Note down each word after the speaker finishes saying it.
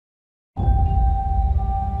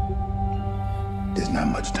There's not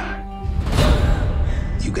much time.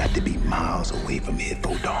 You got to be miles away from here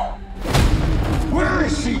before dawn. Where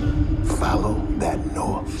is she? Follow that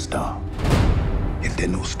North Star. If there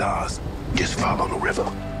are no stars, just follow the river.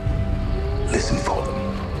 Listen for them.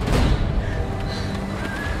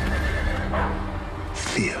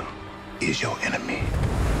 Fear is your enemy.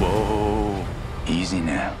 Whoa, easy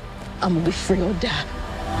now. I'm gonna be free or die.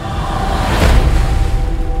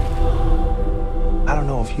 I don't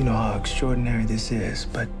know if you know how extraordinary this is,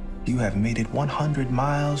 but you have made it 100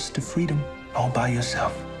 miles to freedom all by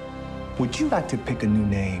yourself. Would you like to pick a new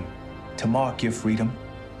name to mark your freedom?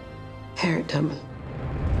 Harriet.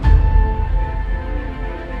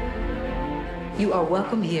 You are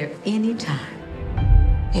welcome here anytime.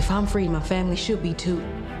 If I'm free, my family should be too.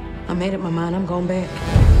 I made up my mind, I'm going back.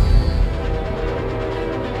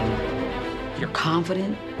 You're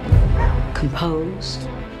confident, composed.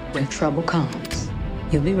 When trouble comes,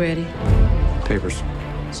 you'll be ready. Papers.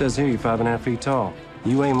 Says here you're 5.5 feet tall.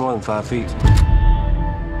 You ain't more than 5 feet.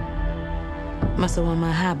 Must have won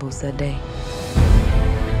my high boots that day.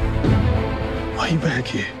 Why you back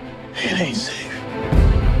here? It ain't safe.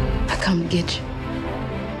 I come to get you.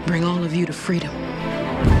 Bring all of you to freedom.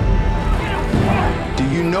 Do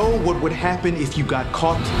you know what would happen if you got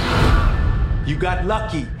caught? You got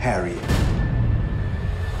lucky, Harriet.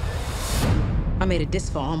 I made it this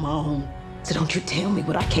far on my own, so don't you tell me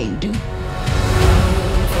what I can't do. For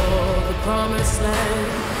the promised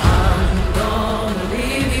land, I'm gonna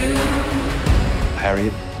leave you.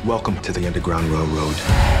 Harriet, welcome to the Underground Railroad.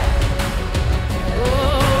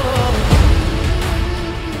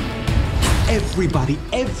 Everybody,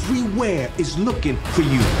 everywhere is looking for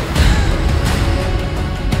you.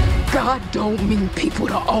 God don't mean people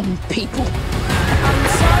to own people.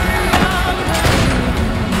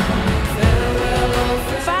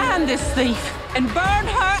 Find this thief and burn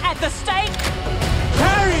her at the stake.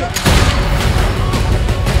 Harriet!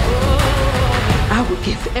 I would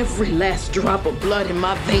give every last drop of blood in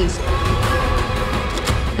my veins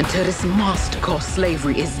until this monster called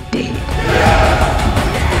slavery is dead.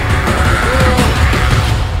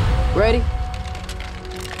 Ready?